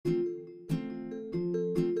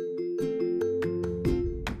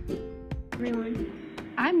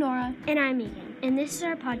Nora. And I'm Meegan. And this is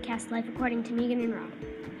our podcast, Life According to Meegan and Rob.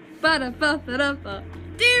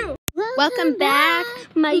 Do! Welcome back,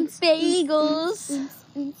 my bagels.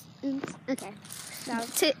 Okay.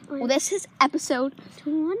 This is episode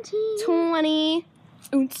 20.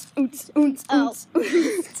 And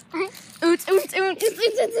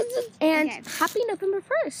Okay. happy November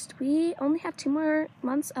 1st. We only have 2 more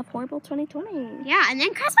months of horrible 2020. Yeah, and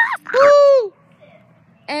then Christmas. Woo!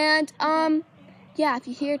 And, yeah, if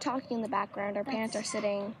you hear talking in the background, our parents are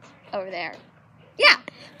sitting over there. Yeah,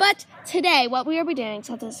 but today, what we will be doing,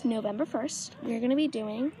 so this is November 1st, we're going to be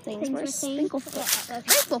doing things we're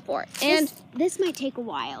thankful for. And this might take a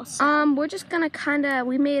while. So. we're just going to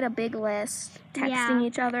we made a big list, texting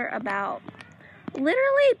each other about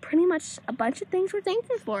literally pretty much a bunch of things we're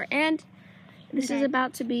thankful for. And this is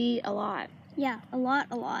about to be a lot. Yeah, a lot.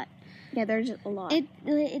 Yeah, there's a lot.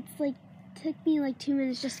 It's like, took me like 2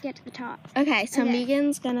 minutes just to get to the top. Okay, so Okay.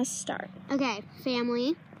 Megan's going to start. Okay,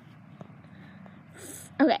 family.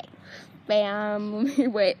 Okay.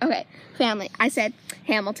 Family. I said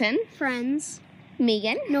Hamilton, Friends.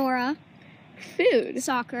 Megan, Nora. food.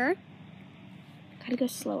 Soccer. Gotta go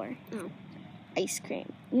slower. Oh. Ice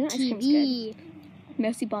cream. You know, ice cream's TV. good.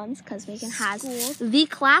 Messy buns, because Megan has School. the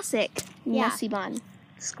classic Yeah. messy bun.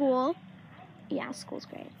 School. Yeah, school's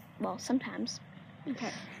great. Well, sometimes.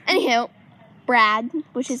 Okay. Anywho, Brad,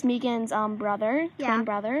 which is Megan's brother, Yeah. twin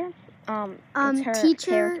brother. It's her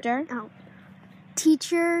teacher. character. Oh.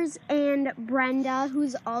 Teachers and Brenda,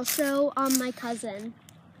 who's also my cousin.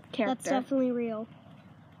 That's definitely real.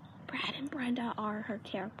 Brad and Brenda are her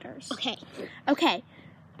characters. Okay. Okay.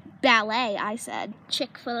 Ballet, I said.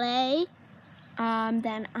 Chick-fil-A.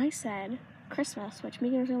 Then I said Christmas, which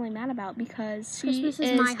Megan was really mad about because Christmas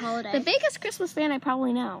is my holiday. the biggest Christmas fan I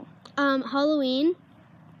probably know. Halloween.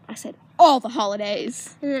 I said all the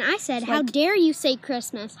holidays. And then I said, Like- how dare you say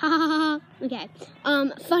Christmas? Ha ha ha. Okay.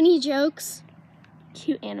 Funny jokes.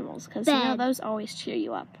 Cute animals, because Bed. those always cheer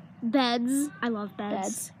you up. Beds. I love beds.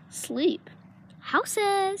 Beds. Sleep.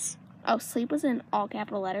 Houses. Oh, sleep was in all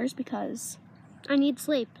capital letters because I need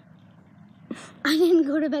sleep. I didn't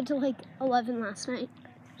go to bed till like 11 last night.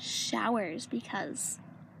 showers because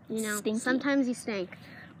stinky. Sometimes you stink.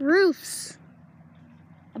 Roofs.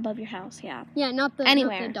 Above your house, yeah. Yeah, not the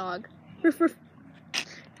Anywhere. dog.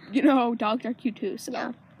 Dogs are cute too, so.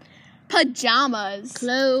 Yeah. Pajamas.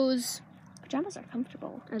 Clothes. Pajamas are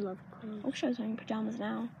comfortable. I love clothes. I wish I was wearing pajamas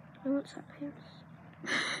now. I want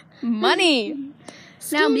sweatpants. Money.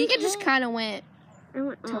 Now, Megan just kind of went I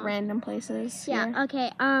want to random places. Yeah. here.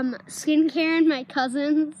 Okay. Skincare and my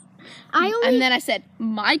cousins. And then I said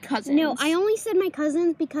my cousins. No, I only said my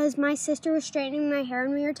cousins because my sister was straightening my hair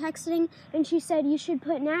and we were texting, and she said you should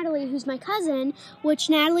put Natalie, who's my cousin. Which,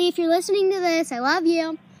 Natalie, if you're listening to this, I love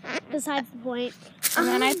you. Besides the point. And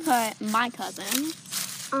then I put my cousin.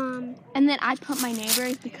 And then I put my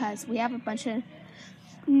neighbors because we have a bunch of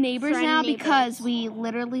neighbors now because we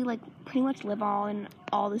literally pretty much live all in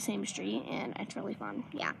the same street, and it's really fun.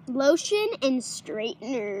 Yeah. Lotion and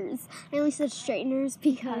straighteners. I only said straighteners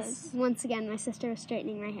because, once again, my sister was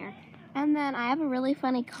straightening my hair. And then I have a really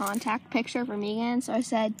funny contact picture for Megan, so I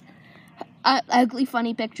said ugly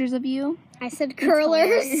funny pictures of you. I said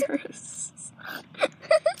curlers.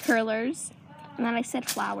 Curlers. And then I said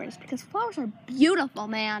flowers because flowers are beautiful,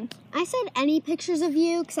 man. I said any pictures of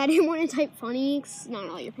you because I didn't want to type funny because not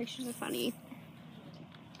all your pictures are funny.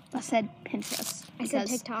 I said Pinterest. I said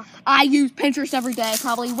TikTok. I use Pinterest every day,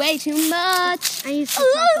 probably way too much. I use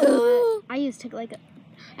TikTok a lot. I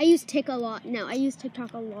use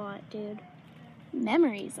TikTok a lot, dude.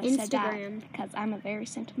 Memories. I said that Instagram. because I'm a very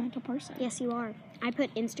sentimental person. Yes, you are. I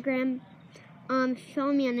put Instagram. If you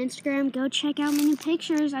follow me on Instagram, go check out my new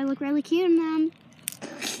pictures. I look really cute in them.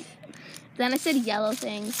 Then I said yellow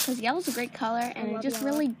things because yellow's a great color and it just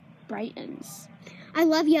yellow. really brightens. I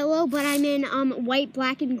love yellow, but I'm in white,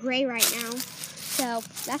 black, and gray right now. So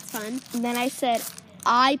that's fun. And then I said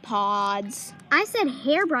iPods. I said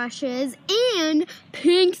hairbrushes and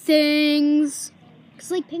pink things.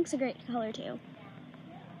 Because, pink's a great color, too.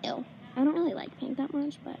 Ew. I don't really like pink that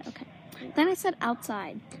much, but okay. Then I said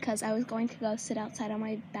outside because I was going to go sit outside on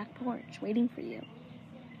my back porch waiting for you.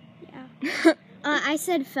 Yeah. I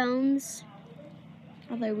said phones.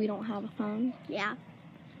 Although we don't have a phone. Yeah.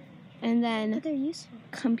 And then But they're useful.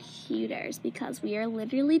 computers because we are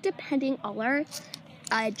literally depending all our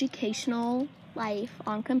educational life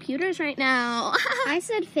on computers right now. I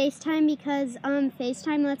said FaceTime because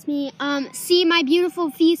FaceTime lets me see my beautiful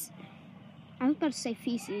feces. I was about to say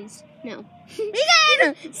feces. No.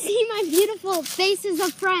 Megan! See my beautiful faces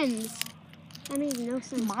of friends. That made no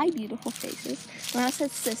sense. My beautiful faces. When I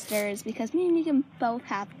said sisters, because me and Megan both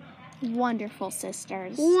have wonderful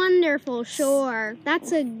sisters. Wonderful, sure.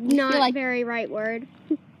 That's a not like- very right word.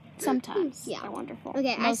 Sometimes Yeah. they're wonderful.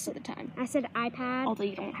 Okay, Most of the time. I said iPad. Although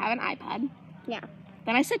you don't have an iPad. Yeah.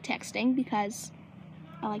 Then I said texting because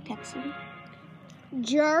I like texting.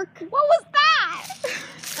 Jerk. What was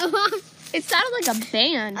that? It sounded like a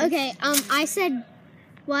band. Okay, I said,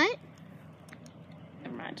 what?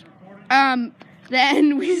 Never mind.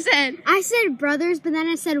 Then we said, I said brothers, but then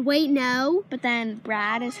I said, wait, no. but then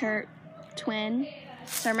Brad is her twin.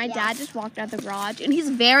 So my dad just walked out the garage, and he's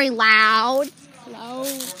very loud. Hello.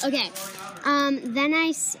 Okay,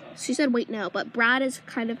 then She said, wait, no, but Brad is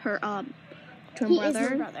kind of her, twin he brother, is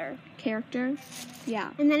my brother. character.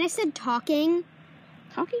 Yeah. And then I said talking.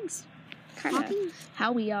 Talking's kind of Talking.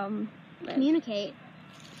 how we, live. Communicate.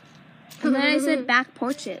 And then I said back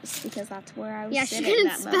porches, because that's where I was Yeah, she sitting couldn't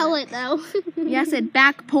that spell moment. it, though. Yeah, I said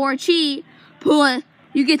back porchy, pull.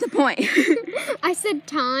 You get the point. I said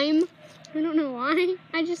time. I don't know why.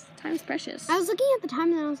 Time's precious. I was looking at the time,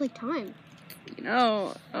 and then I was like, time. You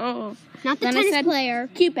know. Oh. Not the Then I tennis said- player.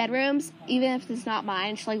 Cute bedrooms, even if it's not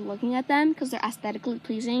mine, just like looking at them because they're aesthetically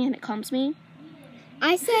pleasing and it calms me.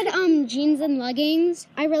 I said jeans and leggings.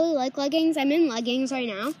 I really like leggings. I'm in leggings right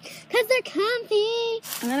now because they're comfy.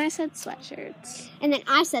 And then I said sweatshirts. And then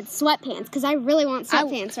I said sweatpants because I really want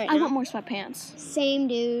sweatpants right now. I want more sweatpants. Same,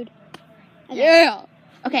 dude. Okay. Yeah.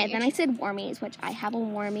 Okay, then I said warmies, which I have a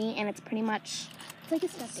warmie, and it's pretty much, It's like a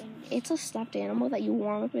stuffed animal. it's a stuffed animal that you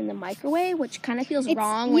warm up in the microwave, which kind of feels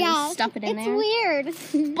wrong when you stuff it in there.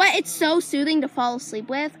 It's weird. But it's so soothing to fall asleep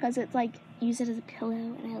with because it's like, use it as a pillow,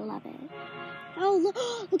 and I love it.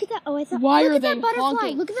 Oh, look at that. Oh, I thought. Why look are at they that butterfly.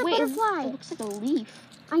 honking? Look at that Wait, butterfly. It looks like a leaf.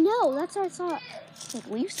 I know. That's what I saw. Like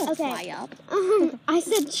leaves don't Okay. fly up. I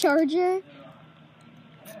said charger.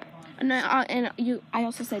 And I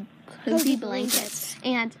also said cozy blankets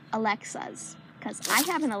and Alexas because I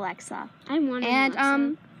have an Alexa I'm one.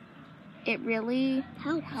 and it really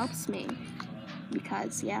help. helps me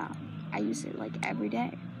because I use it like every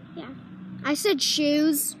day Yeah. I said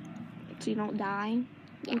shoes. so you don't die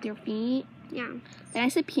with your feet. Yeah. Then I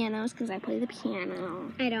said pianos because I play the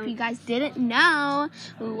piano. I If you don't. guys didn't know,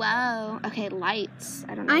 whoa. Okay, lights.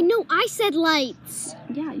 I don't know. I know. I said lights.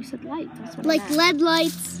 Yeah, you said lights. That's what Like I meant. LED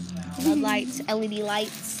lights. LED lights, LED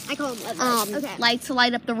lights. I call them LED lights. Okay. Lights to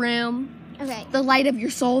light up the room. Okay. The light of your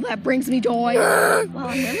soul that brings me joy. Well,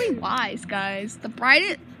 I'm really wise, guys. The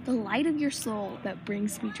light of your soul that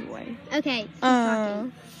brings me joy. Okay. Keep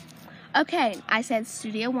talking. Okay, I said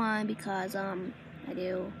Studio One because I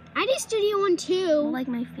do. I do Studio One too. Like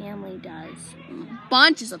my family does.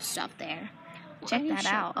 Bunches of stuff there. Check I that should.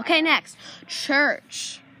 out. Okay, next.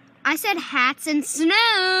 Church. I said hats and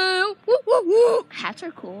snow, Woo, woo, woo. Hats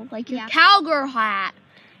are cool. Like your Yeah. cowgirl hat.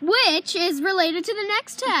 which is related to the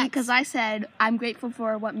next text. Because I said I'm grateful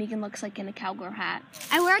for what Meegan looks like in a cowgirl hat.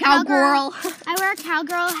 I wear a Cowgirl. I wear a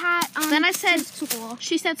cowgirl hat. Then I said, to school.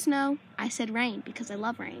 she said snow. I said rain because I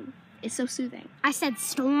love rain. It's so soothing. I said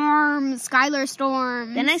storm, Skylar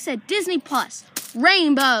storm. Then I said Disney Plus,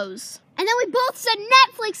 rainbows. And then we both said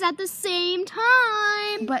Netflix at the same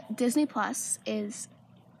time. But Disney Plus is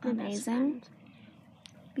My best amazing friend.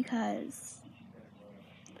 because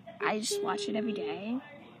I just watch it every day,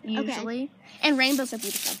 usually. And rainbows are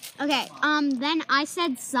beautiful. Okay, then I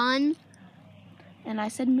said sun. And I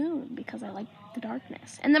said moon because I like the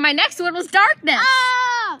darkness. And then my next one was darkness.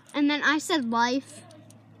 Ah! And then I said life.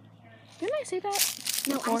 Didn't I say that?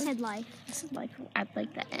 No, before? I said life. I said like at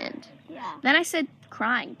like the end. Yeah. Then I said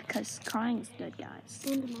crying because crying is good, guys.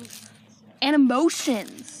 And emotions. And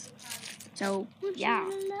emotions. So, yeah.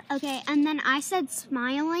 Okay, and then I said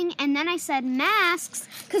smiling, and then I said masks.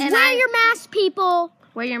 Because And wear your mask, people.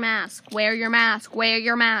 Wear your mask. Wear your mask. Wear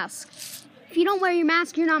your mask. If you don't wear your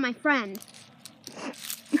mask, you're not my friend.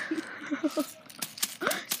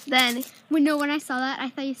 Then, When I saw that, I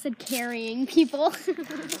thought you said carrying people.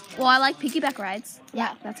 well, I like piggyback rides.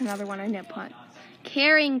 Yeah, that's another one I didn't put.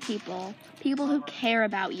 Carrying people. People who care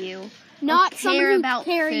about you. Not Or someone care who about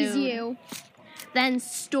carries food. you. Then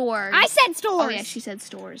stores. I said stores. Oh, yeah, she said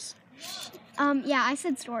stores. Yeah, I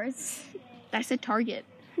said stores. I said Target.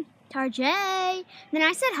 Target. Then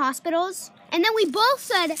I said hospitals. And then we both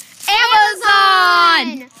said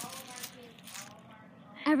Amazon!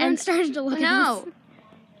 Everyone And- started to look at No. us.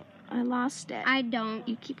 I lost it. I don't.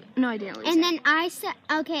 You keep. No, I didn't lose And it. then I said,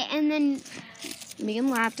 okay, and then Megan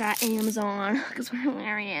laughed at Amazon because we're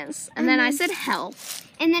hilarious. And then I said health.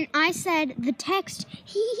 I said the text,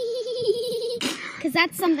 because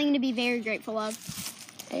that's something to be very grateful of.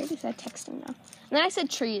 I already said texting though. And then I said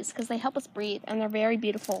trees because they help us breathe and they're very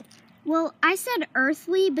beautiful. Well, I said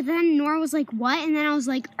earthly, but then Nora was like, what? And then I was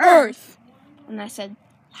like, earth. And I said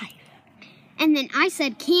life. And then I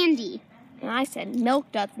said candy. And I said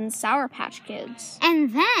Milk Duds and Sour Patch Kids.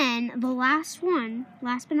 And then the last one,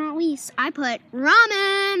 last but not least, I put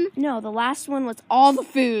ramen. No, the last one was all the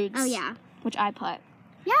foods. Oh, yeah. Which I put.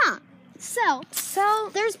 Yeah. So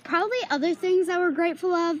there's probably other things that we're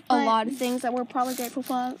grateful of. A lot of things that we're probably grateful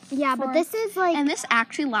for. Yeah, but this is like... And this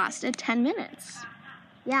actually lasted 10 minutes.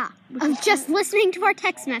 Yeah. Of just listening to our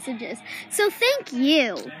text messages. So thank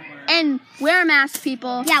you. And wear a mask,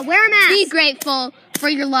 people. Yeah, wear a mask. Be grateful for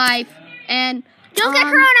your life. And don't get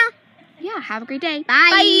corona. Yeah, have a great day.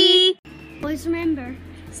 Bye. Always remember,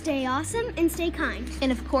 stay awesome and stay kind.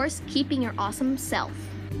 And of course, keeping your awesome self.